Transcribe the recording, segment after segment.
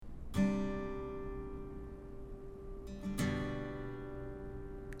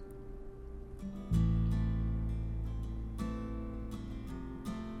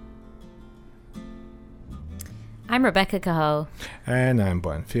I'm Rebecca Cahoe. And I'm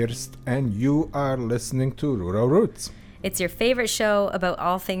Boyan First, and you are listening to Rural Roots. It's your favorite show about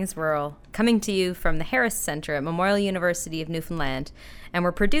all things rural, coming to you from the Harris Center at Memorial University of Newfoundland. And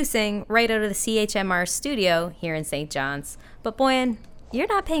we're producing right out of the CHMR studio here in St. John's. But Boyan, you're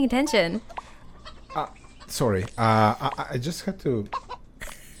not paying attention. Sorry, I just had to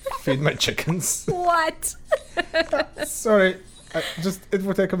feed my chickens. What? Sorry, it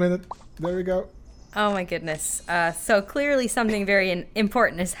will take a minute. There we go. Oh my goodness. So clearly something very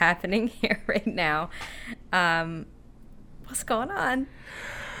important is happening here right now. What's going on?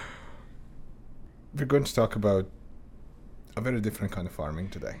 We're going to talk about a very different kind of farming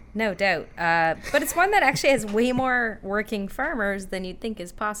today. No doubt. But it's one that actually has way more working farmers than you'd think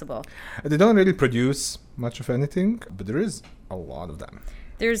is possible. They don't really produce much of anything, but there is a lot of them.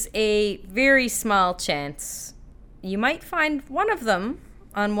 There's a very small chance you might find one of them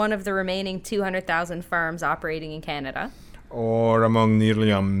on one of the remaining 200,000 farms operating in Canada. Or among nearly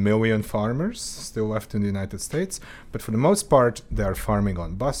 1 million farmers still left in the United States. But for the most part, they are farming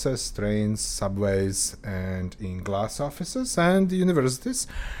on buses, trains, subways, and in glass offices and universities.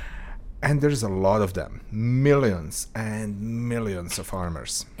 And there's a lot of them. Millions and millions of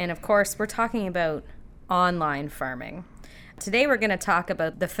farmers. And of course, we're talking about online farming. Today we're going to talk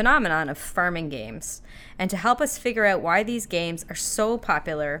about the phenomenon of farming games. And to help us figure out why these games are so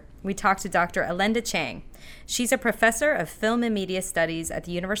popular, we talked to Dr. Alenda Chang. She's a professor of film and media studies at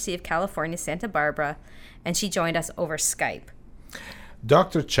the University of California, Santa Barbara, and she joined us over Skype.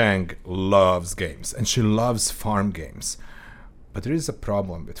 Dr. Chang loves games, and she loves farm games. But there is a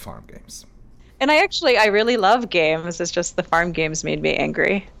problem with farm games. And I really love games. It's just the farm games made me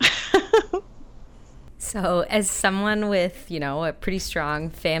angry. So as someone with, a pretty strong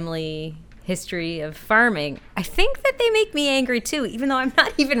family history of farming, I think that they make me angry too, even though I'm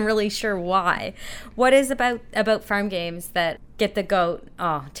not even really sure why. What is about farm games that get the goat,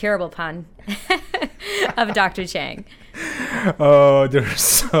 terrible pun, of Dr. Chang? Oh, there are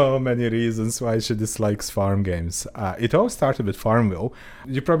so many reasons why she dislikes farm games. It all started with Farmville.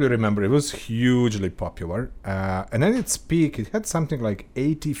 You probably remember it was hugely popular. And at its peak, it had something like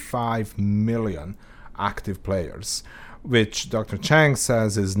 85 million active players, which Dr. Chang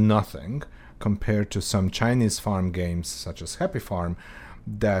says is nothing compared to some Chinese farm games such as Happy Farm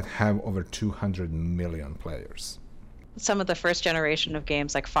that have over 200 million players. Some of the first generation of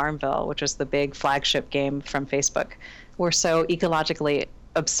games like Farmville, which was the big flagship game from Facebook, were so ecologically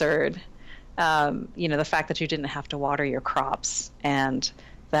absurd. The fact that you didn't have to water your crops and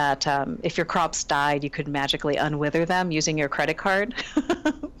that if your crops died, you could magically unwither them using your credit card.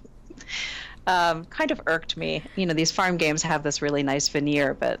 Kind of irked me. These farm games have this really nice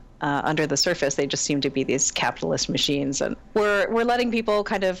veneer, but under the surface, they just seem to be these capitalist machines. And we're letting people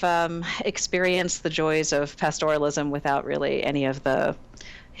kind of experience the joys of pastoralism without really any of the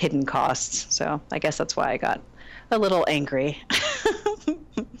hidden costs. So I guess that's why I got a little angry.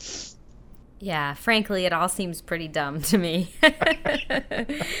 Yeah, frankly, it all seems pretty dumb to me.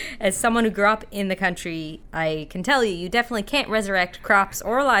 As someone who grew up in the country, I can tell you definitely can't resurrect crops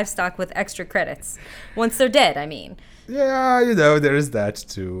or livestock with extra credits. Once they're dead, I mean. Yeah, there is that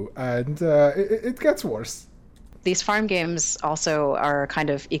too. And it gets worse. These farm games also are a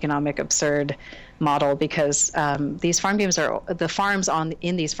kind of economic absurd model because these farm games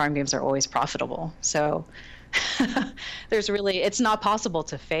in these farm games are always profitable. So it's not possible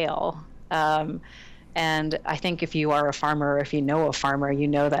to fail. And I think if you are a farmer, if you know a farmer, you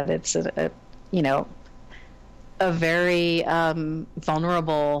know that it's a very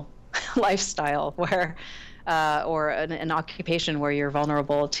vulnerable lifestyle where, or an occupation where you're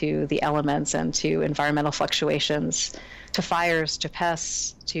vulnerable to the elements and to environmental fluctuations, to fires, to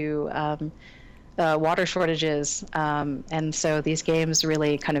pests, to water shortages. And so these games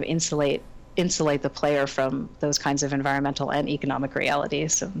really kind of insulate the player from those kinds of environmental and economic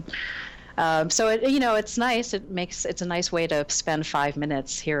realities. And so it's nice. It's a nice way to spend 5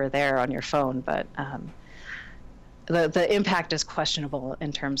 minutes here or there on your phone, but the impact is questionable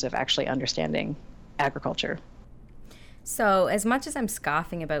in terms of actually understanding agriculture. So as much as I'm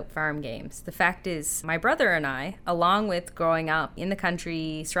scoffing about farm games, the fact is my brother and I, along with growing up in the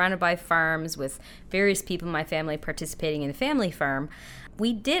country, surrounded by farms with various people in my family participating in the family farm,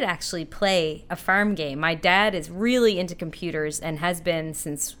 we did actually play a farm game. My dad is really into computers and has been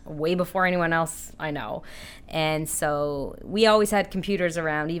since way before anyone else I know. And so we always had computers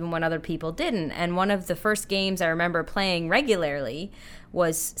around even when other people didn't. And one of the first games I remember playing regularly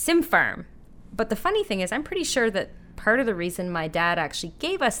was Sim Farm. But the funny thing is I'm pretty sure that part of the reason my dad actually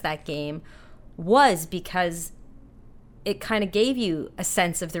gave us that game was because it kind of gave you a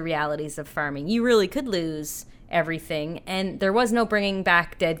sense of the realities of farming. You really could lose everything, and there was no bringing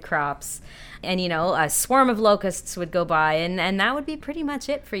back dead crops. And, a swarm of locusts would go by, and that would be pretty much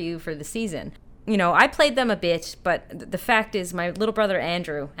it for you for the season. I played them a bit, but the fact is my little brother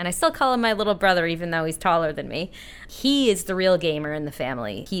Andrew, and I still call him my little brother even though he's taller than me, he is the real gamer in the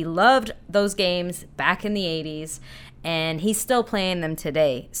family. He loved those games back in the 80s, and he's still playing them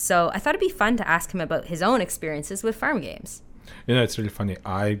today. So I thought it'd be fun to ask him about his own experiences with farm games. It's really funny.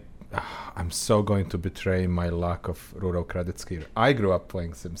 I'm so going to betray my lack of rural credits here. I grew up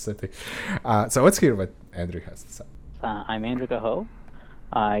playing SimCity. So let's hear what Andrew has to say. I'm Andrew Gaho.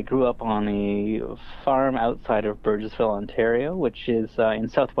 I grew up on a farm outside of Burgessville, Ontario, which is in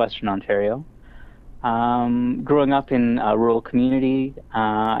southwestern Ontario. Growing up in a rural community,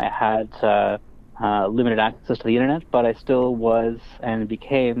 I had limited access to the internet, but I still was and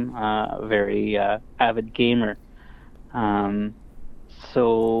became a very avid gamer.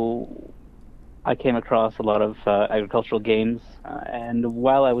 So I came across a lot of agricultural games, and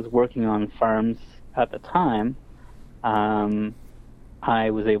while I was working on farms at the time,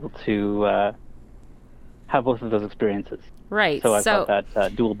 I was able to have both of those experiences. Right. So I've got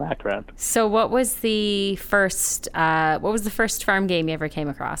that dual background. So what was the first farm game you ever came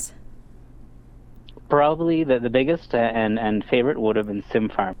across? Probably the biggest and favorite would have been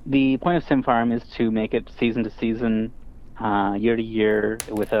SimFarm. The point of SimFarm is to make it season to season, year to year,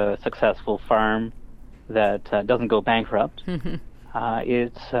 with a successful farm that doesn't go bankrupt.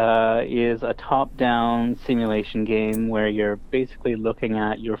 It is a top-down simulation game where you're basically looking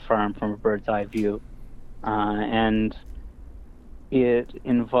at your farm from a bird's eye view. And it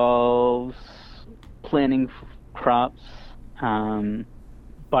involves planting crops, buying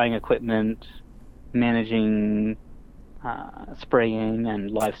equipment, managing spraying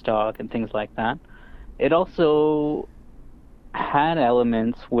and livestock and things like that. It also had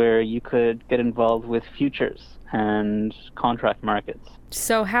elements where you could get involved with futures and contract markets.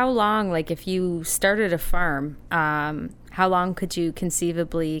 So how long, if you started a farm, how long could you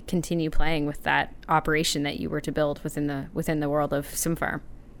conceivably continue playing with that operation that you were to build within the world of SimFarm?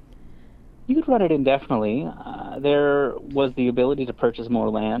 You could run it indefinitely. There was the ability to purchase more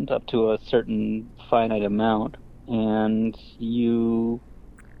land up to a certain finite amount, and you,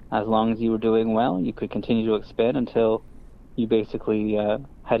 as long as you were doing well, you could continue to expand until you basically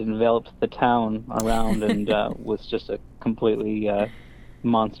had enveloped the town around and was just a completely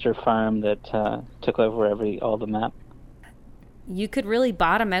monster farm that took over all the map. You could really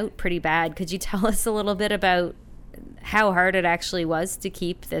bottom out pretty bad. Could you tell us a little bit about how hard it actually was to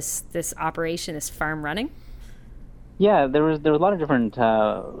keep this operation, this farm running? Yeah, there was a lot of different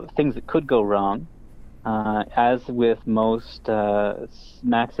things that could go wrong. As with most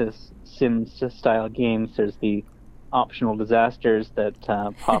Maxis Sim-style games, there's the optional disasters that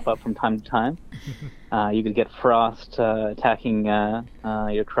pop up from time to time. You could get frost attacking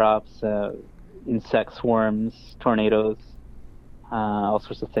your crops, insect swarms, tornadoes, all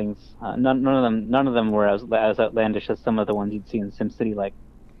sorts of things. None of them were as outlandish as some of the ones you'd see in SimCity, like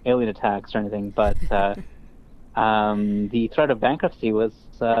alien attacks or anything. But the threat of bankruptcy was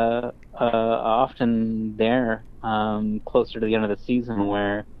often there, closer to the end of the season,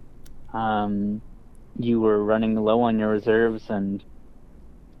 where you were running low on your reserves, and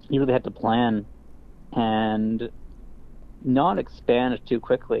you really had to plan and not expand too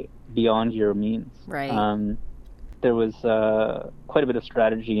quickly beyond your means. Right. There was quite a bit of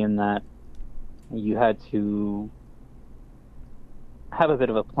strategy in that. You had to have a bit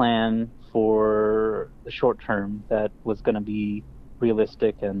of a plan for the short term that was going to be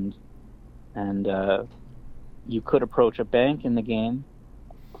realistic, and you could approach a bank in the game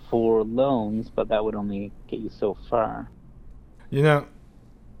for loans, but that would only get you so far.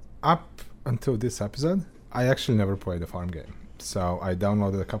 Up until this episode, I actually never played a farm game. So I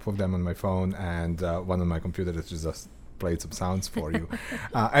downloaded a couple of them on my phone and one on my computer that just played some sounds for you.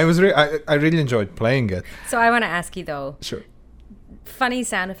 I really enjoyed playing it. So I want to ask you though. Sure. Funny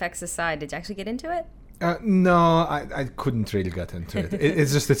sound effects aside, did you actually get into it? No, I couldn't really get into it.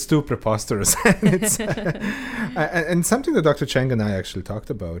 It's too preposterous. And something that Dr. Cheng and I actually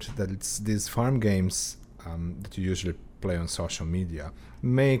talked about, that it's these farm games that you usually play on social media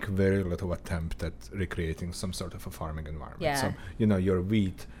make very little attempt at recreating some sort of a farming environment. Yeah. So, your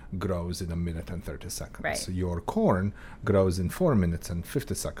wheat grows in 1 minute and 30 seconds. Right. Your corn grows in 4 minutes and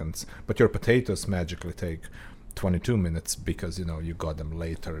 50 seconds, but your potatoes magically take 22 minutes because you got them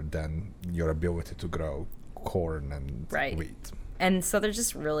later than your ability to grow corn and wheat. And so they're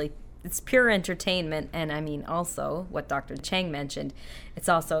just really, it's pure entertainment, and I mean also what Dr. Cheng mentioned, it's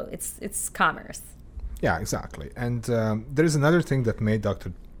also it's commerce. Yeah, exactly. And there is another thing that made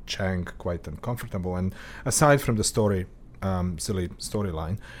Dr. Chang quite uncomfortable. And aside from the story, silly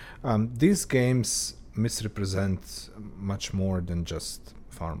storyline, these games misrepresent much more than just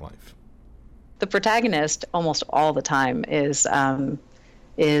farm life. The protagonist almost all the time is a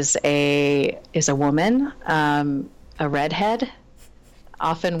woman, a redhead,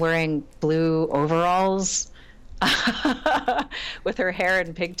 often wearing blue overalls with her hair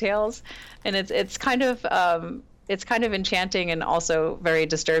in pigtails, and it's kind of enchanting and also very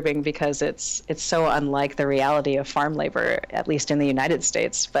disturbing because it's so unlike the reality of farm labor, at least in the United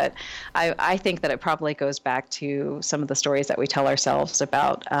States. But I think that it probably goes back to some of the stories that we tell ourselves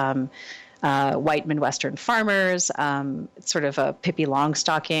about white Midwestern farmers, sort of a Pippi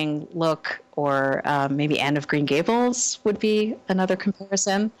Longstocking look, or maybe Anne of Green Gables would be another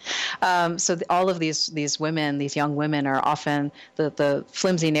comparison. So all of these women, these young women, are often, the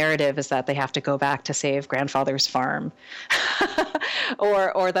flimsy narrative is that they have to go back to save grandfather's farm,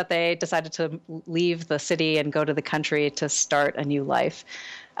 or that they decided to leave the city and go to the country to start a new life,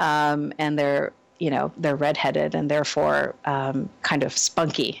 and they're redheaded and therefore kind of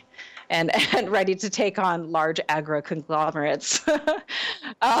spunky. And ready to take on large agro conglomerates.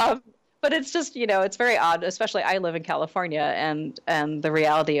 But it's just, it's very odd, especially I live in California, and the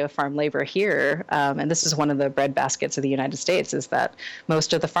reality of farm labor here, and this is one of the breadbaskets of the United States, is that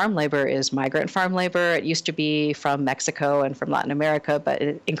most of the farm labor is migrant farm labor. It used to be from Mexico and from Latin America, but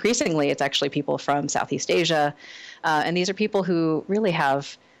increasingly it's actually people from Southeast Asia. And these are people who really are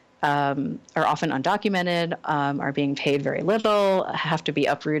often undocumented, are being paid very little, have to be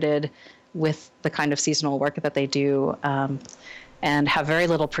uprooted with the kind of seasonal work that they do, and have very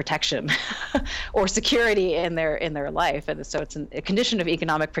little protection or security in their life. And so it's a condition of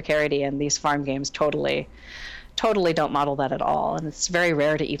economic precarity, and these farm games totally don't model that at all. And it's very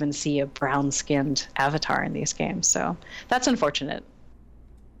rare to even see a brown-skinned avatar in these games. So that's unfortunate.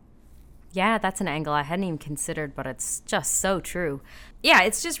 Yeah, that's an angle I hadn't even considered, but it's just so true. Yeah,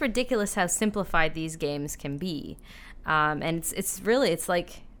 it's just ridiculous how simplified these games can be. And it's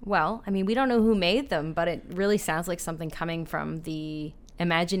like, well, I mean, we don't know who made them, but it really sounds like something coming from the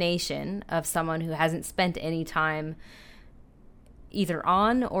imagination of someone who hasn't spent any time either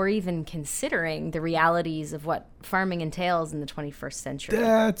on or even considering the realities of what farming entails in the 21st century.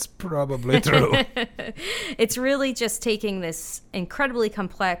 That's probably true. It's really just taking this incredibly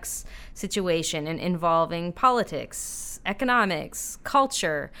complex situation and involving politics, economics,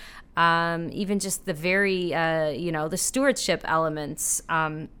 culture, even just the very, the stewardship elements,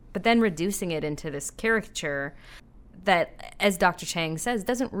 but then reducing it into this caricature that, as Dr. Chang says,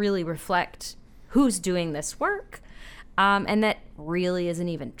 doesn't really reflect who's doing this work. And that really isn't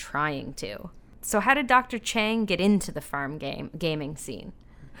even trying to. So how did Dr. Chang get into the farm gaming scene?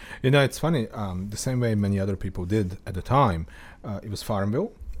 It's funny, the same way many other people did at the time. It was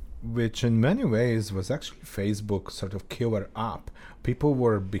Farmville, which in many ways was actually Facebook's sort of killer app. People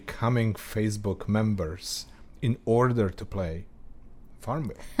were becoming Facebook members in order to play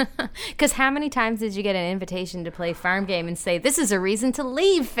Farmville. Because how many times did you get an invitation to play farm game and say, this is a reason to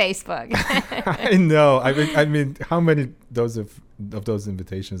leave Facebook? I know. I mean, how many of those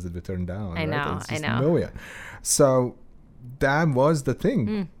invitations did we turn down? I know. It's just a million. So that was the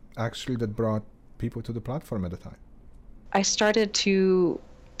thing, actually, that brought people to the platform at the time. I started to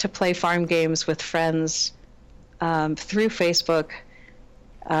play farm games with friends through Facebook.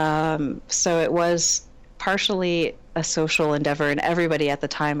 So it was partially a social endeavor, and everybody at the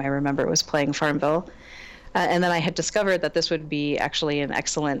time, I remember, was playing Farmville. And then I had discovered that this would be actually an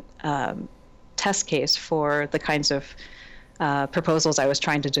excellent test case for the kinds of proposals I was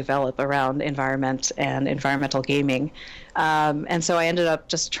trying to develop around environment and environmental gaming. And so I ended up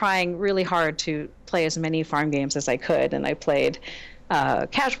just trying really hard to play as many farm games as I could. And I played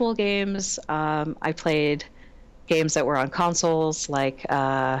casual games. I played games that were on consoles like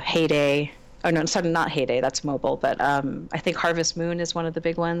Heyday. Oh, no, sorry, not Heyday, that's mobile, but I think Harvest Moon is one of the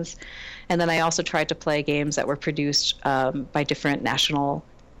big ones. And then I also tried to play games that were produced by different national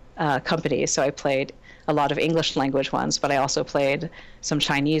companies. So I played a lot of English language ones, but I also played some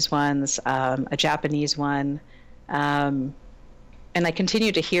Chinese ones, a Japanese one. And I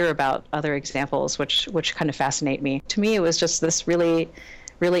continue to hear about other examples, which kind of fascinate me. To me, it was just this really,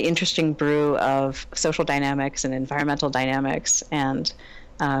 really interesting brew of social dynamics and environmental dynamics and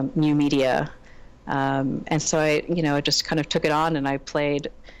new media. And so I just kind of took it on, and I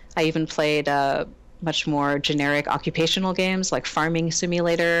even played much more generic occupational games like Farming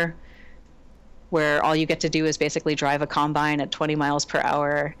Simulator, where all you get to do is basically drive a combine at 20 miles per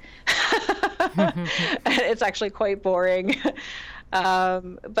hour. It's actually quite boring.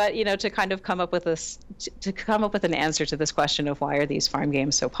 But to kind of come up with an answer to this question of why are these farm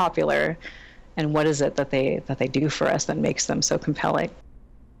games so popular, and what is it that they do for us that makes them so compelling?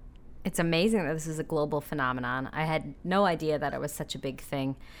 It's amazing that this is a global phenomenon. I had no idea that it was such a big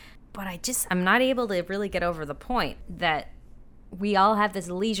thing. But I'm not able to really get over the point that we all have this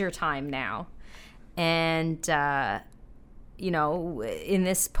leisure time now. And, in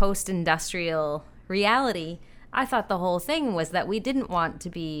this post-industrial reality, I thought the whole thing was that we didn't want to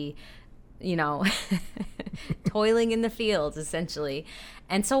be, toiling in the fields, essentially.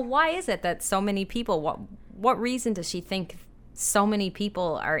 And so why is it that so many people, what reason does she think so many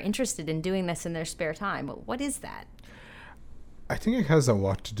people are interested in doing this in their spare time? What is that? I think it has a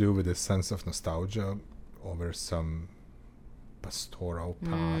lot to do with a sense of nostalgia over some pastoral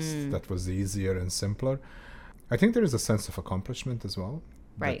past that was easier and simpler. I think there is a sense of accomplishment as well.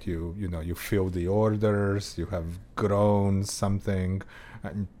 Right. That you fill the orders, you have grown something,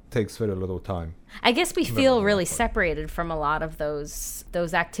 and it takes very little time. I guess we feel really separated from a lot of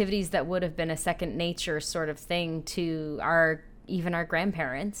those activities that would have been a second nature sort of thing to even our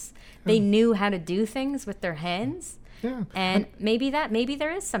grandparents. They knew how to do things with their hands. Yeah. And maybe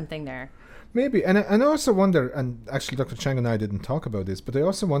there is something there. Maybe. And I also wonder, and actually Dr. Chang and I didn't talk about this, but I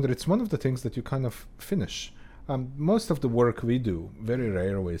also wonder, it's one of the things that you kind of finish. Most of the work we do, very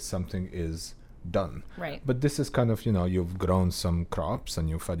rarely something is done. Right. But this is kind of, you've grown some crops and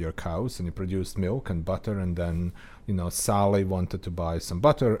you fed your cows and you produced milk and butter, and then, Sally wanted to buy some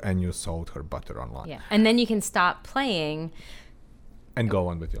butter and you sold her butter online. Yeah. And then you can stop playing and go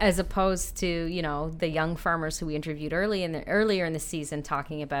on with your life. As opposed to, the young farmers who we interviewed earlier in the season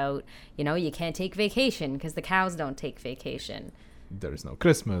talking about, you can't take vacation because the cows don't take vacation. There is no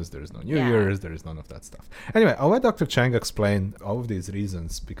Christmas, there is no New Year's, there is none of that stuff. Anyway, I'll let Dr. Chang explain all of these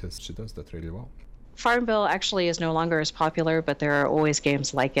reasons because she does that really well. Farmville actually is no longer as popular, but there are always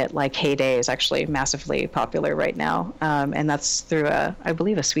games like it. Like Hay Day is actually massively popular right now, and that's through I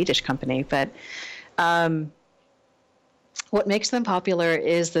believe a Swedish company. But what makes them popular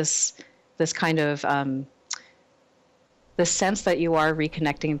is this kind of the sense that you are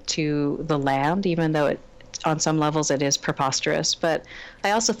reconnecting to the land, even though on some levels it is preposterous. But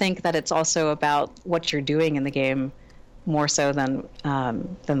I also think that it's also about what you're doing in the game more so than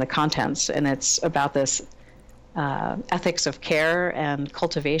the contents, and it's about this ethics of care and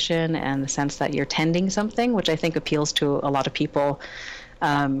cultivation and the sense that you're tending something, which I think appeals to a lot of people.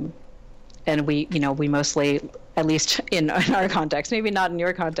 And we mostly, at least in our context, maybe not in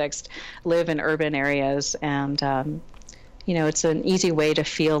your context, live in urban areas, and it's an easy way to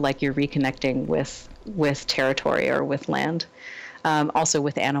feel like you're reconnecting with territory or with land. Also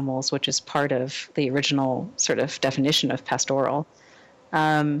with animals, which is part of the original sort of definition of pastoral.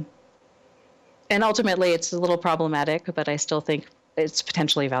 And ultimately, it's a little problematic, but I still think it's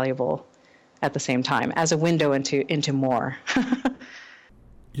potentially valuable at the same time as a window into more.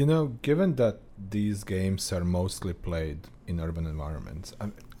 Given that these games are mostly played in urban environments,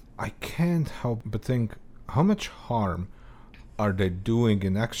 I can't help but think how much harm are they doing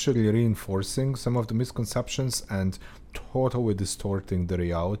in actually reinforcing some of the misconceptions and totally distorting the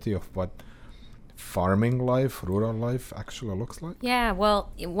reality of what farming life, rural life actually looks like? Yeah,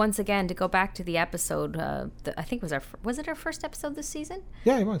 well, once again, to go back to the episode, I think was it our first episode this season?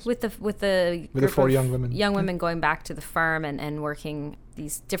 Yeah, it was. With the four young women. Young women going back to the farm and working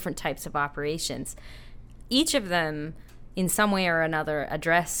these different types of operations. Each of them, in some way or another,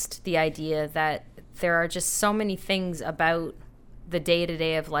 addressed the idea that there are just so many things about the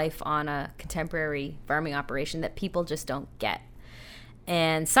day-to-day of life on a contemporary farming operation that people just don't get.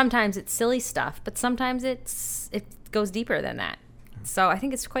 And sometimes it's silly stuff, but sometimes it goes deeper than that. So I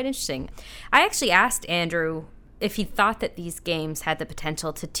think it's quite interesting. I actually asked Andrew if he thought that these games had the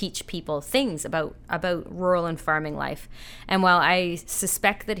potential to teach people things about rural and farming life. And while I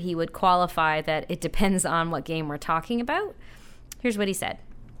suspect that he would qualify that it depends on what game we're talking about, here's what he said.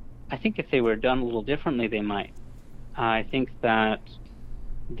 I think if they were done a little differently, they might. I think that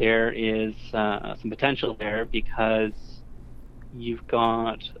there is some potential there because you've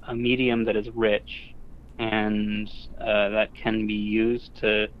got a medium that is rich and that can be used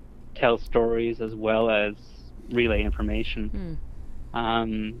to tell stories as well as relay information.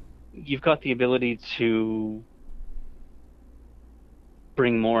 You've got the ability to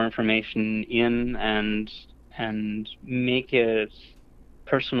bring more information in and make it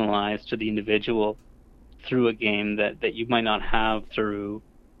personalized to the individual through a game that you might not have through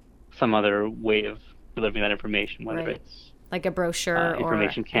some other way of delivering that information, whether it's like a brochure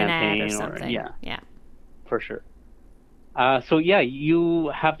information or campaign an ad or something. yeah, for sure. So yeah, you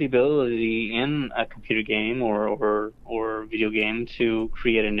have the ability in a computer game or video game to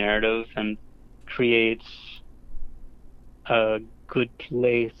create a narrative and create a good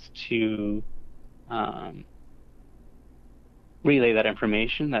place to relay that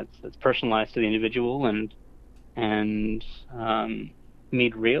information that's personalized to the individual and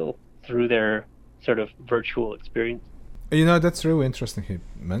made real through their sort of virtual experience. That's really interesting he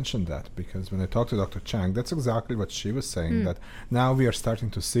mentioned that, because when I talked to Dr. Chang, that's exactly what she was saying, that now we are starting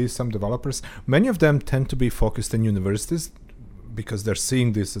to see some developers. Many of them tend to be focused in universities because they're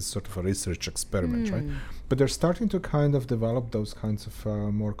seeing this as sort of a research experiment, right? But they're starting to kind of develop those kinds of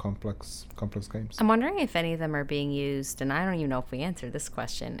more complex games. I'm wondering if any of them are being used, and I don't even know if we answered this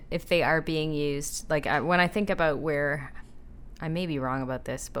question, if they are being used, like when I think about where, I may be wrong about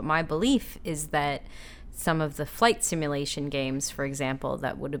this, but my belief is that some of the flight simulation games, for example,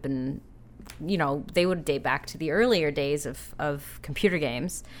 that would have been, they would date back to the earlier days of computer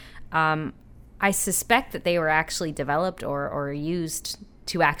games. I suspect that they were actually developed or used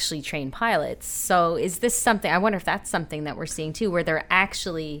to actually train pilots. So is this something, I wonder if that's something that we're seeing too, where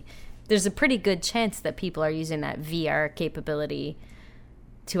there's a pretty good chance that people are using that VR capability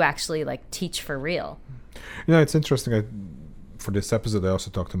to actually like teach for real. It's interesting. For this episode, I also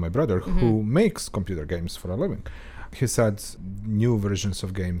talked to my brother who makes computer games for a living. He said new versions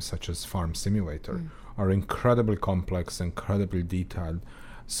of games such as Farm Simulator are incredibly complex, incredibly detailed.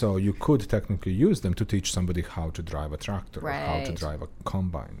 So you could technically use them to teach somebody how to drive a tractor or how to drive a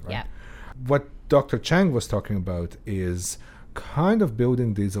combine. Right? Yeah. What Dr. Chang was talking about is kind of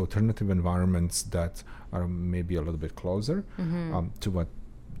building these alternative environments that are maybe a little bit closer to what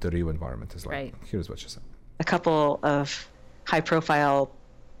the real environment is like. Right. Here's what she said. A couple of high-profile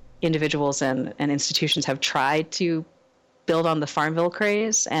individuals and institutions have tried to build on the Farmville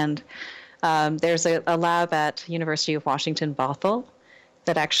craze, and there's a lab at University of Washington Bothell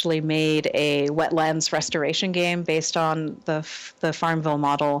that actually made a wetlands restoration game based on the Farmville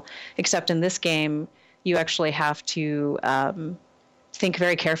model, except in this game you actually have to think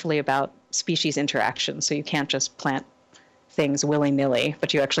very carefully about species interaction, so you can't just plant things willy-nilly,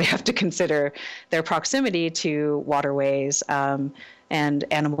 but you actually have to consider their proximity to waterways, and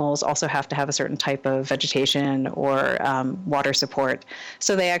animals also have to have a certain type of vegetation or water support.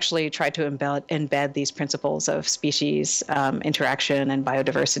 So they actually tried to embed these principles of species interaction and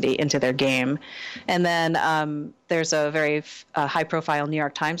biodiversity into their game. And then there's a very high-profile New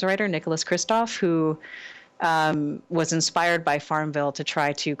York Times writer, Nicholas Kristof, who was inspired by Farmville to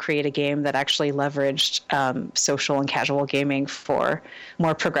try to create a game that actually leveraged social and casual gaming for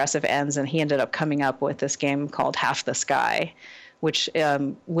more progressive ends. And he ended up coming up with this game called Half the Sky, which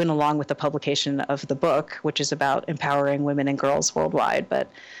went along with the publication of the book, which is about empowering women and girls worldwide.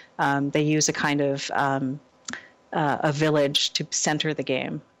 But they use a kind of a village to center the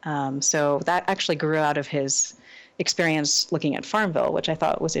game. So that actually grew out of his experience looking at Farmville, which I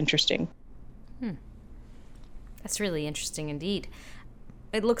thought was interesting. That's really interesting indeed.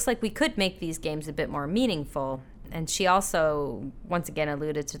 It looks like we could make these games a bit more meaningful. And she also, once again,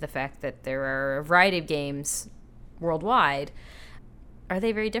 alluded to the fact that there are a variety of games worldwide. Are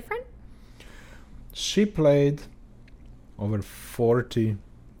they very different? She played over 40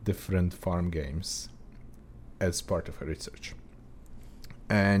 different farm games as part of her research.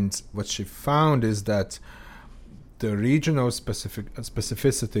 And what she found is that the regional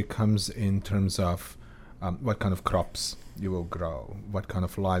specificity comes in terms of what kind of crops you will grow, what kind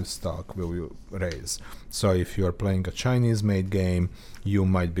of livestock will you raise. So if you're playing a Chinese-made game, you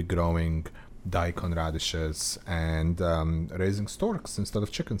might be growing daikon radishes and raising storks instead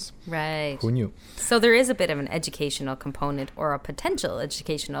of chickens. Right. Who knew? So there is a bit of an educational component or a potential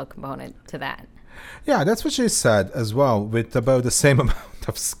educational component to that. Yeah, that's what she said as well, with about the same amount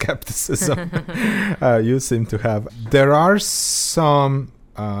of skepticism you seem to have. There are some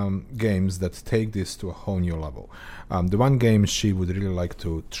games that take this to a whole new level. The one game she would really like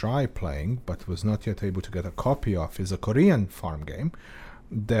to try playing, but was not yet able to get a copy of, is a Korean farm game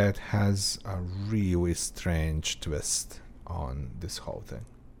that has a really strange twist on this whole thing.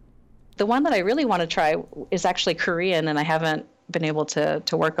 The one that I really want to try is actually Korean, and I haven't been able to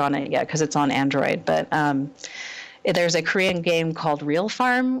work on it yet because it's on Android. But there's a Korean game called Real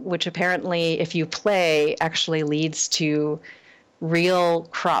Farm, which apparently, if you play, actually leads to real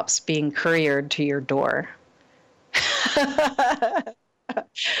crops being couriered to your door.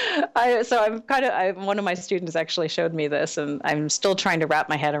 One of my students actually showed me this, and I'm still trying to wrap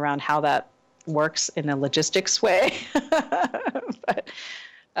my head around how that works in a logistics way. But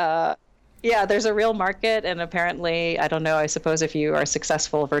yeah, there's a real market, and apparently, I don't know, I suppose if you are a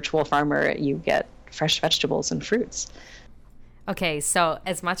successful virtual farmer, you get fresh vegetables and fruits. Okay, so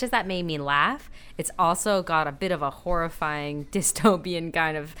as much as that made me laugh, it's also got a bit of a horrifying dystopian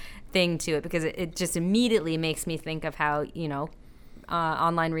kind of thing to it, because it just immediately makes me think of how,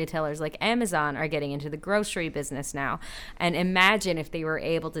 online retailers like Amazon are getting into the grocery business now. And imagine if they were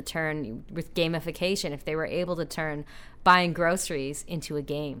able to turn, with gamification, if they were able to turn buying groceries into a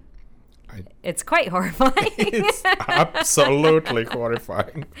game. It's quite horrifying. It's absolutely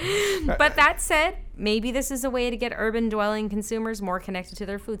horrifying. But that said, maybe this is a way to get urban dwelling consumers more connected to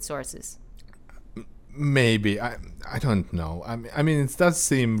their food sources. Maybe. I don't know. I mean, it does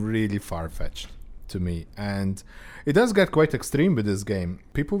seem really far-fetched to me. And it does get quite extreme with this game.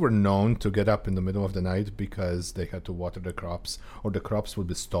 People were known to get up in the middle of the night because they had to water the crops, or the crops would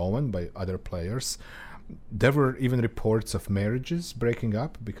be stolen by other players. There were even reports of marriages breaking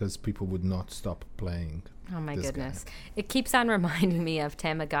up because people would not stop playing. Oh my goodness. Game. It keeps on reminding me of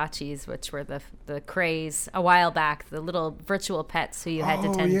Tamagotchis, which were the craze a while back, the little virtual pets who you had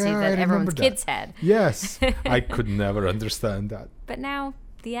to tend to that everyone's kids had. Yes. I could never understand that. But now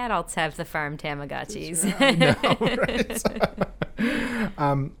the adults have the farm Tamagotchis.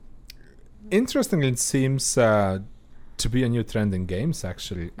 Right. Interestingly, it seems to be a new trend in games,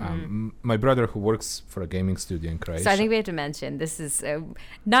 actually. My brother, who works for a gaming studio in Croatia. So I think we have to mention, this is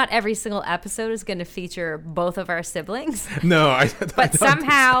not every single episode is going to feature both of our siblings. No, but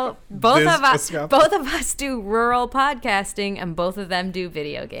somehow both of us do rural podcasting, and both of them do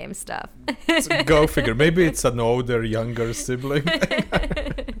video game stuff. So go figure. Maybe it's an older, younger sibling.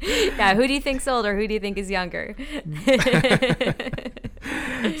 Yeah, who do you think's older? Who do you think is younger?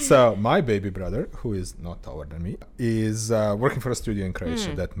 So my baby brother, who is not taller than me, is working for a studio in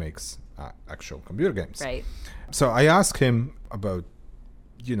Croatia that makes actual computer games. Right. So I asked him about,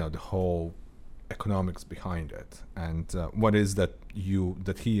 the whole economics behind it, and what is that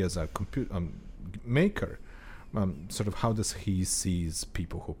he as a computer maker, sort of how does he sees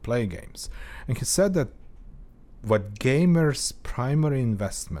people who play games, and he said that what gamers' primary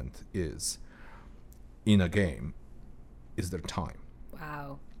investment is in a game is their time.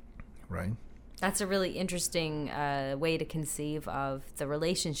 Wow. Right? That's a really interesting way to conceive of the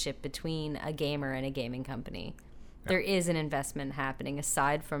relationship between a gamer and a gaming company. Yeah. There is an investment happening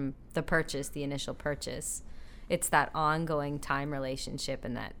aside from the purchase, the initial purchase. It's that ongoing time relationship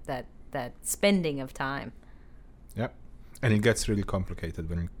and that spending of time. Yep. And it gets really complicated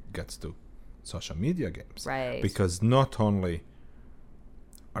when it gets to social media games. Right. Because not only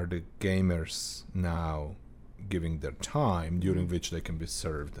are the gamers now giving their time during which they can be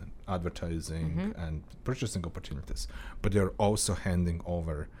served advertising and purchasing opportunities, but they're also handing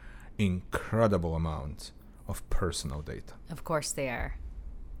over incredible amounts of personal data. Of course they are.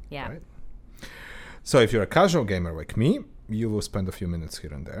 Yeah. Right? So if you're a casual gamer like me, you will spend a few minutes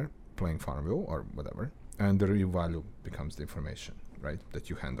here and there playing Farmville or whatever, and the real value becomes the information, right, that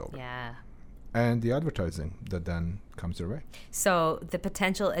you hand over. Yeah. And the advertising that then comes your way. So the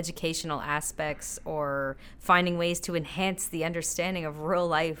potential educational aspects, or finding ways to enhance the understanding of rural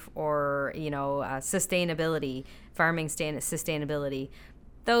life, or sustainability, farming sustainability,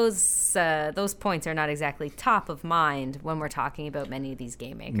 those points are not exactly top of mind when we're talking about many of these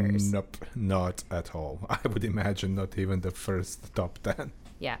game makers. Nope, not at all. I would imagine not even the first top 10.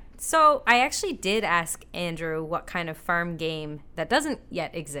 Yeah. So I actually did ask Andrew what kind of farm game that doesn't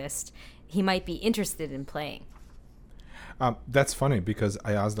yet exist he might be interested in playing. That's funny, because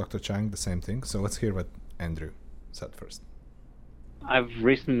I asked Dr. Chang the same thing. So let's hear what Andrew said first. I've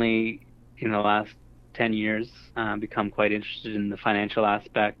recently, in the last 10 years, become quite interested in the financial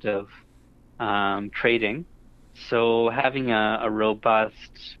aspect of trading. So having a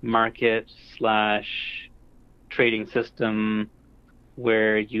robust market/trading system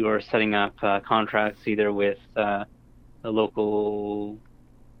where you are setting up contracts either with a local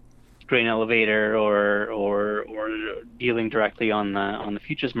grain elevator or dealing directly on the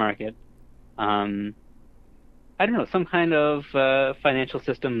futures market. I don't know, some kind of financial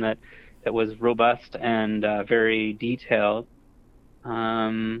system that was robust and very detailed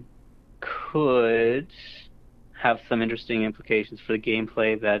could have some interesting implications for the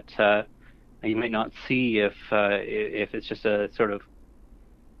gameplay that you might not see if it's just a sort of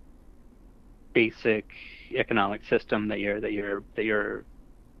basic economic system that you're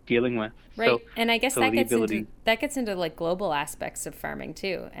dealing with. Right. So, and I guess so that gets into like global aspects of farming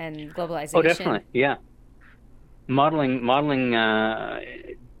too, and globalization. Oh, definitely. Yeah. Modeling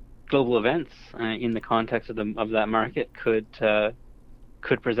global events in the context of that market could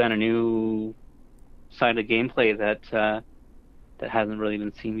present a new side of gameplay that hasn't really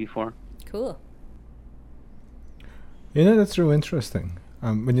been seen before. Cool. That's really interesting.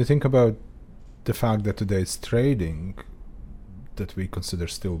 When you think about the fact that today's trading, that we consider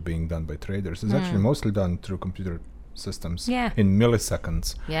still being done by traders is actually mostly done through computer systems Yeah. in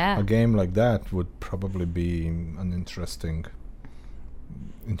milliseconds. Yeah. A game like that would probably be an interesting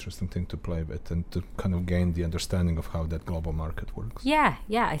thing to play with and to kind of gain the understanding of how that global market works. Yeah,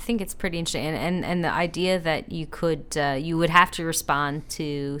 I think it's pretty interesting, and the idea that you could you would have to respond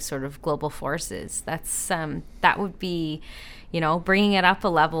to sort of global forces. That's that would be, bringing it up a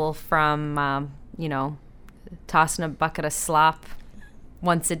level from tossing a bucket of slop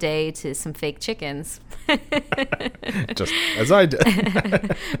once a day to some fake chickens. Just as I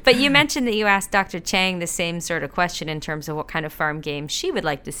did. But you mentioned that you asked Dr. Chang the same sort of question in terms of what kind of farm game she would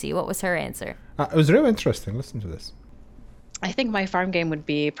like to see. What was her answer? It was really interesting. Listen to this. I think my farm game would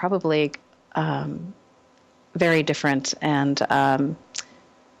be probably very different and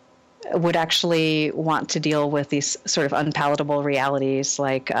would actually want to deal with these sort of unpalatable realities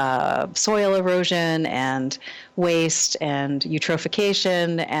like soil erosion and waste and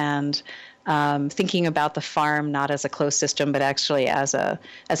eutrophication and thinking about the farm not as a closed system but actually as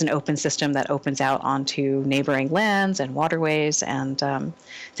an open system that opens out onto neighboring lands and waterways and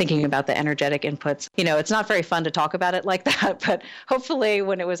thinking about the energetic inputs. It's not very fun to talk about it like that, but hopefully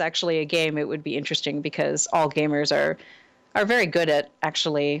when it was actually a game it would be interesting because all gamers are very good at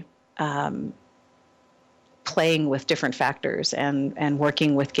actually playing with different factors and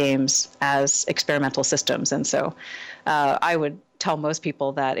working with games as experimental systems. And so I would tell most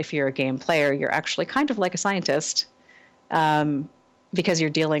people that if you're a game player, you're actually kind of like a scientist because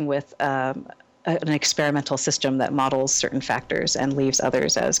you're dealing with an experimental system that models certain factors and leaves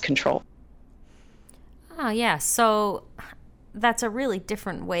others as control. Oh, yeah. So that's a really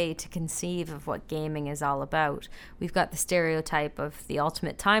different way to conceive of what gaming is all about. We've got the stereotype of the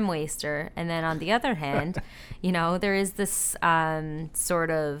ultimate time waster, and then on the other hand, there is this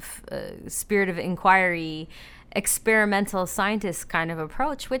sort of spirit of inquiry, experimental scientist kind of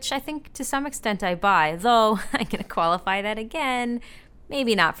approach, which I think to some extent I buy, though I'm going to qualify that again,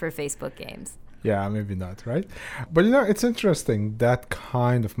 maybe not for Facebook games. Yeah, maybe not, right? But it's interesting that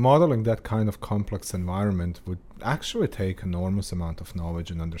kind of modeling, that kind of complex environment would actually take enormous amount of knowledge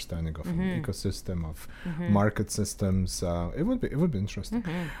and understanding of an ecosystem, of market systems. It would be interesting.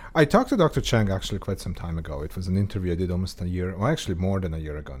 I talked to Dr. Chang actually quite some time ago. It was an interview I did almost a year, well, actually more than a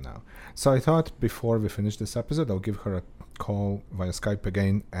year ago now. So I thought before we finish this episode, I'll give her a call via Skype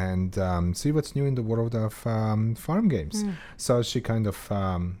again and see what's new in the world of farm games. So she kind of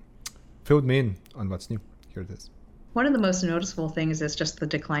filled me in on what's new. Here it is. One of the most noticeable things is just the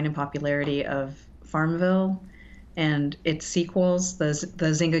decline in popularity of Farmville and its sequels, the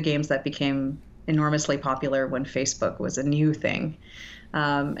Zynga games that became enormously popular when Facebook was a new thing.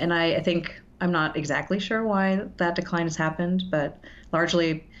 And I think I'm not exactly sure why that decline has happened, but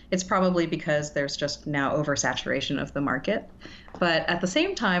largely it's probably because there's just now oversaturation of the market. But at the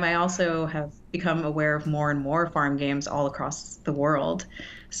same time, I also have become aware of more and more farm games all across the world.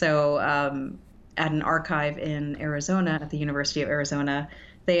 So at an archive in Arizona, at the University of Arizona,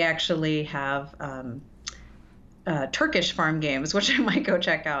 they actually have Turkish farm games, which I might go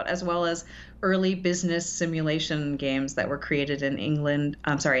check out, as well as early business simulation games that were created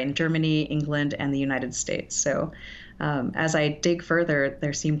in Germany, England, and the United States. So as I dig further,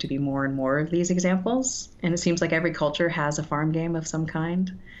 there seem to be more and more of these examples, and it seems like every culture has a farm game of some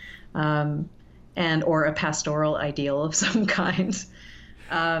kind, or a pastoral ideal of some kind.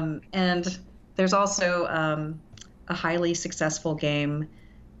 And there's also a highly successful game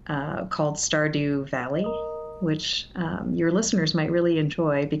called Stardew Valley, which your listeners might really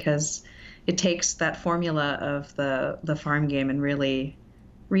enjoy because it takes that formula of the farm game and really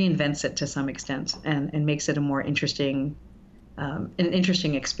reinvents it to some extent and makes it a more interesting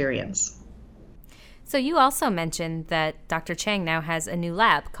experience. So you also mentioned that Dr. Chang now has a new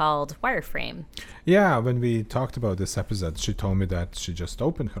lab called Wireframe. Yeah, when we talked about this episode, she told me that she just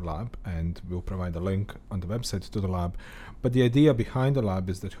opened her lab, and we'll provide a link on the website to the lab. But the idea behind the lab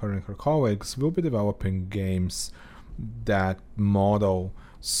is that her and her colleagues will be developing games that model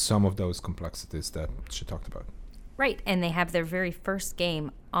some of those complexities that she talked about. Right, and they have their very first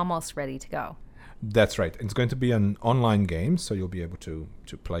game almost ready to go. That's right. It's going to be an online game, so you'll be able to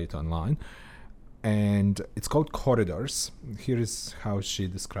play it online. And it's called Corridors. Here is how she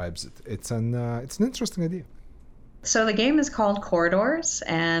describes it. It's an interesting idea. So the game is called Corridors,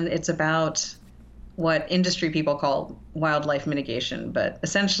 and it's about what industry people call wildlife mitigation. But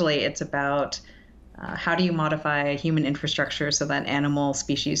essentially, it's about how do you modify human infrastructure so that animal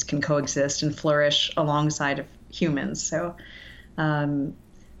species can coexist and flourish alongside of humans. So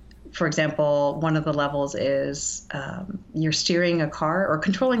for example, one of the levels is you're steering a car or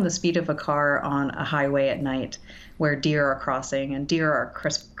controlling the speed of a car on a highway at night where deer are crossing, and deer are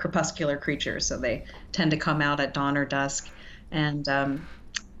crepuscular creatures, so they tend to come out at dawn or dusk. And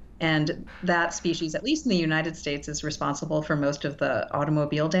that species, at least in the United States, is responsible for most of the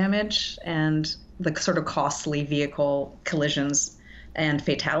automobile damage and the sort of costly vehicle collisions and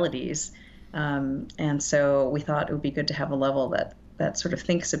fatalities. And so we thought it would be good to have a level that sort of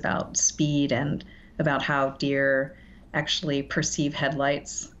thinks about speed and about how deer actually perceive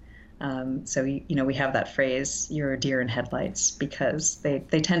headlights. So, we have that phrase, you're a deer in headlights, because they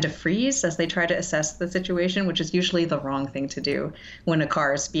tend to freeze as they try to assess the situation, which is usually the wrong thing to do when a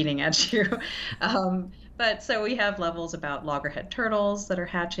car is speeding at you. But so we have levels about loggerhead turtles that are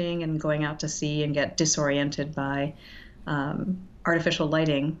hatching and going out to sea and get disoriented by artificial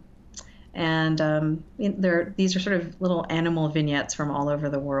lighting. And these are sort of little animal vignettes from all over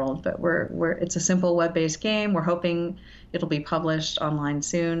the world, but it's a simple web-based game. We're hoping it'll be published online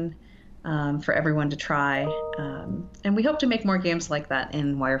soon for everyone to try. And we hope to make more games like that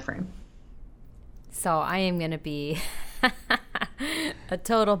in Wireframe. So I am going to be a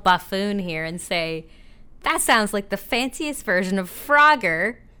total buffoon here and say, that sounds like the fanciest version of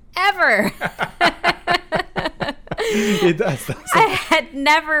Frogger ever. It does. I had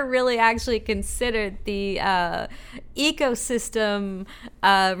never really actually considered the ecosystem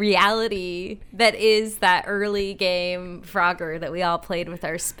reality that is that early game Frogger that we all played with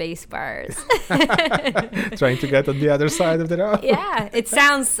our space bars. Trying to get on the other side of the road. Yeah, it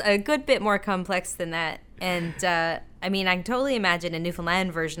sounds a good bit more complex than that. And I can totally imagine a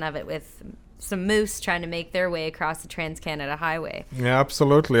Newfoundland version of it with some moose trying to make their way across the Trans-Canada Highway. Yeah,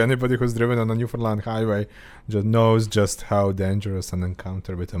 absolutely. Anybody who's driven on a Newfoundland highway just knows just how dangerous an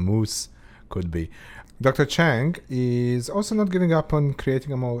encounter with a moose could be. Dr. Chang is also not giving up on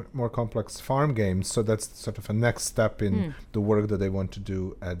creating a more complex farm game, so that's sort of a next step in the work that they want to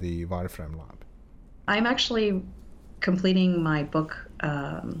do at the Wireframe Lab. I'm actually completing my book,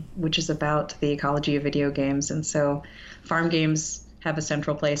 which is about the ecology of video games, and so farm games have a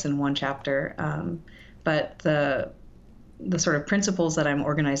central place in one chapter, but the sort of principles that I'm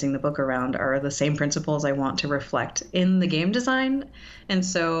organizing the book around are the same principles I want to reflect in the game design. And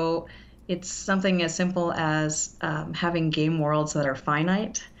so it's something as simple as having game worlds that are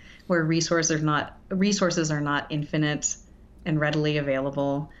finite, where resources are not infinite and readily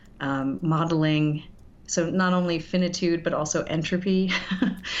available, modeling. So not only finitude, but also entropy.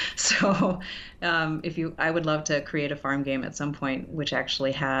 So I would love to create a farm game at some point, which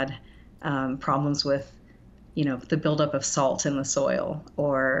actually had problems with, the buildup of salt in the soil,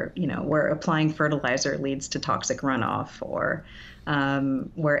 or, where applying fertilizer leads to toxic runoff, or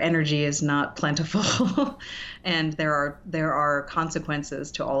where energy is not plentiful, and there are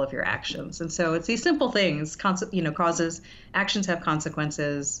consequences to all of your actions. And so it's these simple things, actions have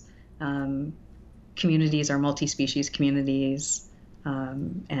consequences. Communities are multi-species communities,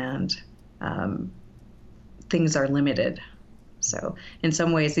 and things are limited. So in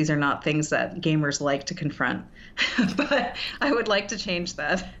some ways, these are not things that gamers like to confront, but I would like to change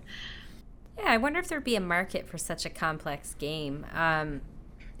that. Yeah, I wonder if there'd be a market for such a complex game.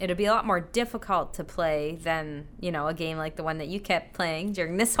 It'd be a lot more difficult to play than, a game like the one that you kept playing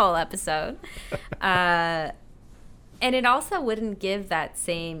during this whole episode. And it also wouldn't give that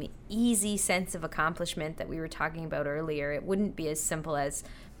same easy sense of accomplishment that we were talking about earlier. It wouldn't be as simple as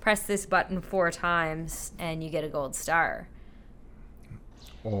press this button 4 times and you get a gold star.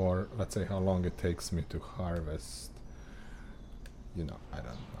 Or let's say how long it takes me to harvest, I don't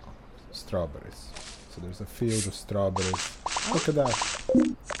know, strawberries. So there's a field of strawberries. Look at that.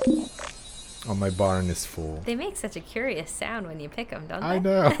 Oh, my barn is full. They make such a curious sound when you pick them, don't they? I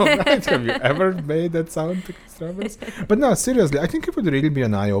know. Right? Have you ever made that sound to strawberries? But no, seriously, I think it would really be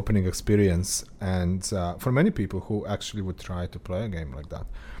an eye-opening experience, and for many people who actually would try to play a game like that.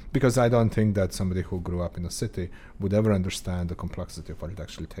 Because I don't think that somebody who grew up in a city would ever understand the complexity of what it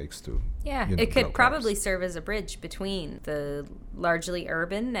actually takes to. Yeah, it could probably serve as a bridge between the largely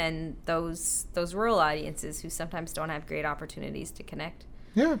urban and those rural audiences who sometimes don't have great opportunities to connect.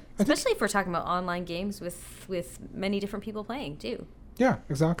 Yeah. Especially if we're talking about online games with many different people playing, too. Yeah,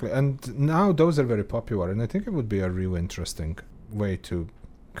 exactly. And now those are very popular, and I think it would be a real interesting way to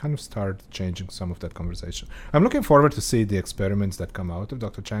kind of start changing some of that conversation. I'm looking forward to see the experiments that come out of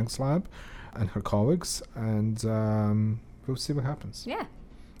Dr. Chang's lab and her colleagues, and we'll see what happens. Yeah.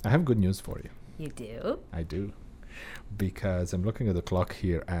 I have good news for you. You do? I do. Because I'm looking at the clock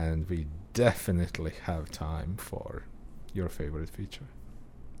here, and we definitely have time for your favorite feature.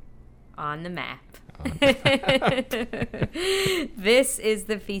 on the map. This is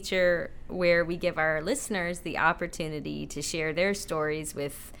the feature where we give our listeners the opportunity to share their stories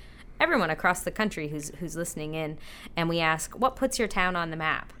with everyone across the country who's listening in, and we ask, what puts your town on the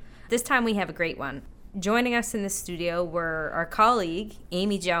map? This time we have a great one. Joining us in the studio were our colleague,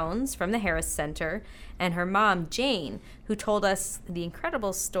 Amy Jones from the Harris Center, and her mom, Jane, who told us the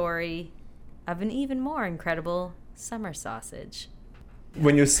incredible story of an even more incredible summer sausage.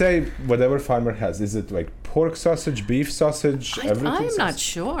 When you say whatever farmer has, is it like pork sausage, beef sausage, everything? I'm not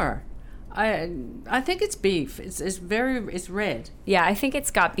sure. I think it's beef. It's red. Yeah, I think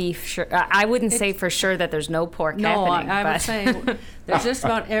it's got beef. Sure. I wouldn't say for sure that there's no pork happening. No, I would say there's just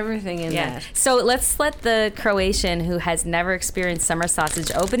about everything in that. So let's let the Croatian who has never experienced summer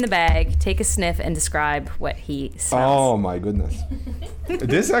sausage open the bag, take a sniff, and describe what he smells. Oh my goodness.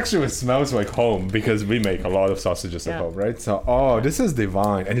 This actually smells like home because we make a lot of sausages at home, right? So, this is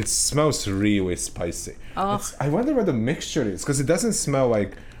divine. And it smells really spicy. I wonder what the mixture is because it doesn't smell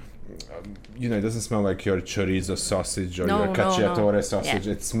like... it doesn't smell like your chorizo sausage or your cacciatore sausage.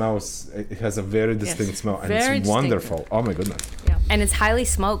 Yeah. It smells, it has a very distinct smell, and it's wonderful. Oh my goodness. Yeah. And it's highly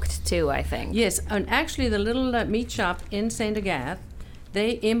smoked too, I think. Yes, and actually the little meat shop in St. Agathe,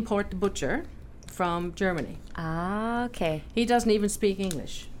 they import the butcher from Germany. Ah, okay. He doesn't even speak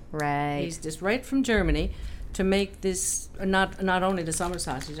English. Right. He's just right from Germany to make this, not only the summer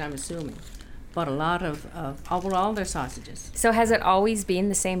sausage, I'm assuming, but a lot of all their sausages. So has it always been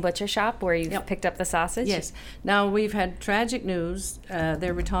the same butcher shop where you've picked up the sausage? Yes. Now we've had tragic news.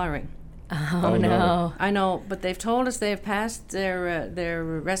 They're retiring. Oh no. I know, but they've told us they've passed their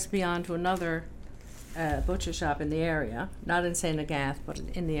recipe on to another butcher shop in the area, not in St. Agathe, but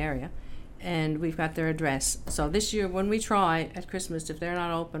in the area, and we've got their address. So this year, when we try at Christmas, if they're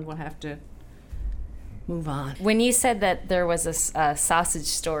not open, we'll have to move on. When you said that there was a sausage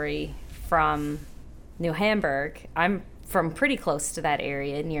story from New Hamburg, I'm from pretty close to that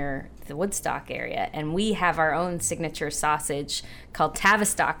area near the Woodstock area, and we have our own signature sausage called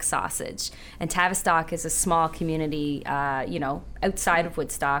Tavistock sausage. And Tavistock is a small community, outside of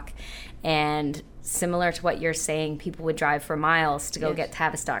Woodstock, and similar to what you're saying, people would drive for miles to go get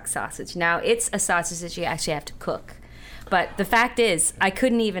Tavistock sausage. Now, it's a sausage that you actually have to cook. But the fact is, I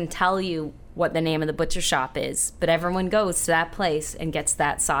couldn't even tell you what the name of the butcher shop is, but everyone goes to that place and gets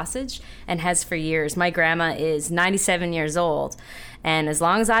that sausage and has for years. My grandma is 97 years old, and as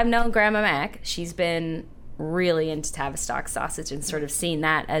long as I've known Grandma Mac, she's been really into Tavistock sausage and sort of seen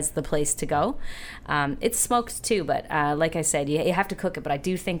that as the place to go. It's smoked too, but like I said, you have to cook it, but I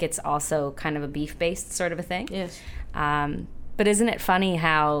do think it's also kind of a beef-based sort of a thing. Yes. But isn't it funny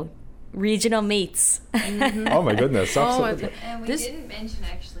how regional meats? Mm-hmm. Oh my goodness, absolutely. And we didn't mention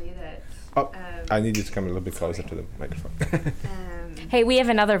actually that... I need you to come a little bit closer to the microphone. Hey, we have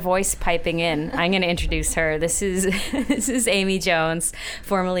another voice piping in. I'm going to introduce her. This is Amy Jones,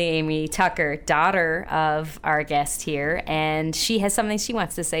 formerly Amy Tucker, daughter of our guest here, and she has something she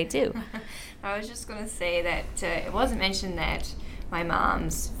wants to say too. I was just going to say that it wasn't mentioned that my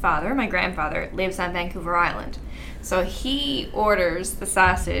mom's father, my grandfather, lives on Vancouver Island. So he orders the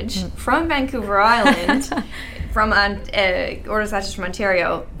sausage from Vancouver Island, orders sausage from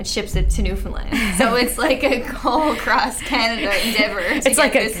Ontario, and ships it to Newfoundland. So it's like a whole across Canada endeavor to it's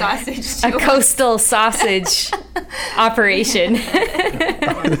like this sausage to a coastal sausage operation.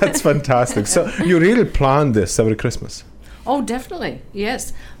 Oh, that's fantastic. So you really plan this every Christmas? Oh, definitely.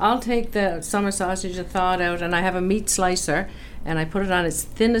 Yes. I'll take the summer sausage and thaw it out, and I have a meat slicer, and I put it on its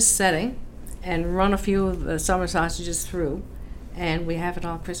thinnest setting and run a few of the summer sausages through, and we have it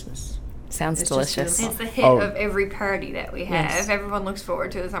all Christmas. Sounds delicious. It's the hit of every party that we have. Yes. Everyone looks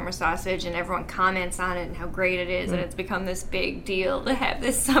forward to the summer sausage, and everyone comments on it and how great it is, and it's become this big deal to have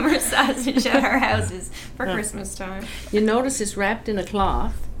this summer sausage at our houses for Christmas time. You notice it's wrapped in a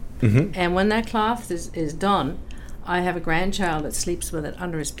cloth, and when that cloth is done, I have a grandchild that sleeps with it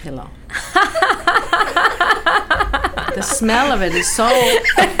under his pillow. The smell of it is so...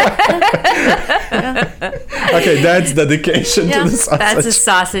 Okay, that's dedication to the sausage. That's a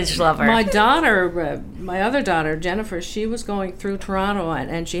sausage lover. My daughter, my other daughter, Jennifer, she was going through Toronto,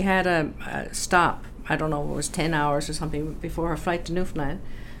 and she had a stop. I don't know, it was 10 hours or something before her flight to Newfoundland.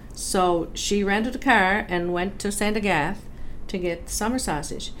 So she rented a car and went to St. Agathe to get summer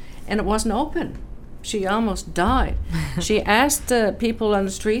sausage, and it wasn't open. She almost died. She asked people on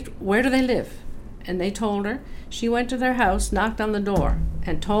the street, where do they live? And they told her. She went to their house, knocked on the door,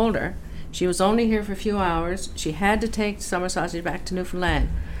 and told her she was only here for a few hours. She had to take summer sausage back to Newfoundland.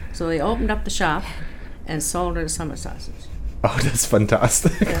 So they opened up the shop and sold her the summer sausage. Oh, that's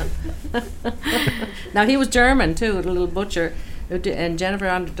fantastic. Yeah. Now, he was German, too, the little butcher. And Jennifer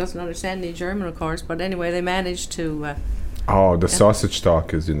doesn't understand any German, of course, but anyway, they managed to... the sausage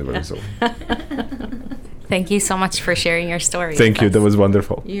talk is universal. Thank you so much for sharing your story. Thank you. That was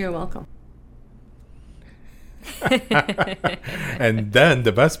wonderful. You're welcome. And then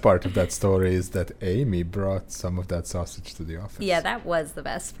the best part of that story is that Amy brought some of that sausage to the office. Yeah, that was the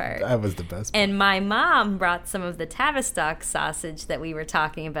best part. That was the best part. And my mom brought some of the Tavistock sausage that we were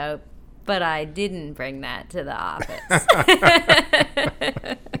talking about, but I didn't bring that to the office.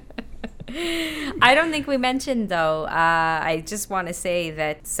 I don't think we mentioned, though, I just want to say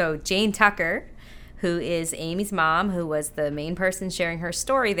that, so Jane Tucker, who is Amy's mom, who was the main person sharing her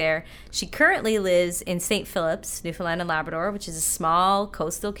story there, she currently lives in St. Phillips, Newfoundland and Labrador, which is a small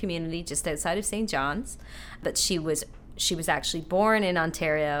coastal community just outside of St. John's. But she was actually born in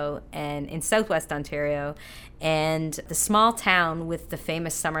Ontario and in southwest Ontario. And the small town with the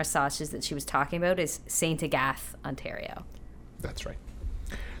famous summer sausages that she was talking about is St. Agathe, Ontario. That's right.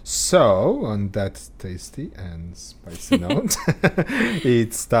 So, on that tasty and spicy note,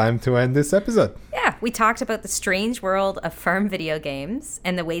 it's time to end this episode. Yeah, we talked about the strange world of farm video games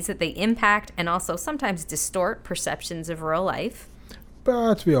and the ways that they impact and also sometimes distort perceptions of rural life.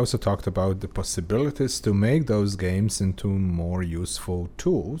 But we also talked about the possibilities to make those games into more useful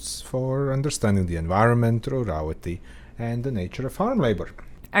tools for understanding the environment, rurality, and the nature of farm labor.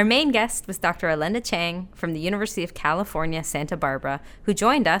 Our main guest was Dr. Alenda Chang from the University of California, Santa Barbara, who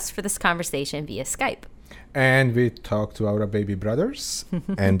joined us for this conversation via Skype. And we talked to our baby brothers,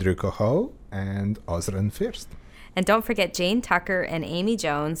 Andrew Coho and Ozran First. And don't forget Jane Tucker and Amy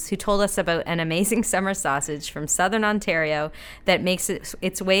Jones, who told us about an amazing summer sausage from southern Ontario that makes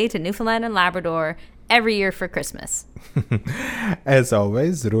its way to Newfoundland and Labrador every year for Christmas. As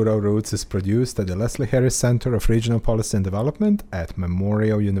always, Rural Roots is produced at the Leslie Harris Center of Regional Policy and Development at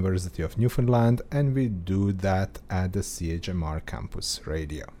Memorial University of Newfoundland, and we do that at the CHMR Campus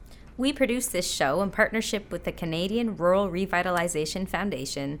Radio. We produce this show in partnership with the Canadian Rural Revitalization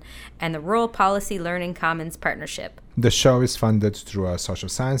Foundation and the Rural Policy Learning Commons Partnership. The show is funded through a Social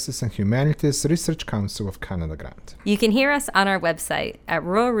Sciences and Humanities Research Council of Canada grant. You can hear us on our website at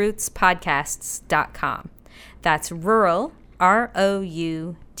ruralrootspodcasts.com. That's rural,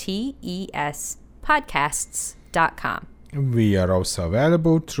 ROUTES, podcasts.com. We are also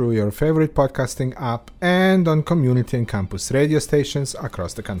available through your favorite podcasting app and on community and campus radio stations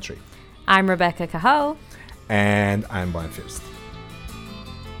across the country. I'm Rebecca Cahoe. And I'm Brian First.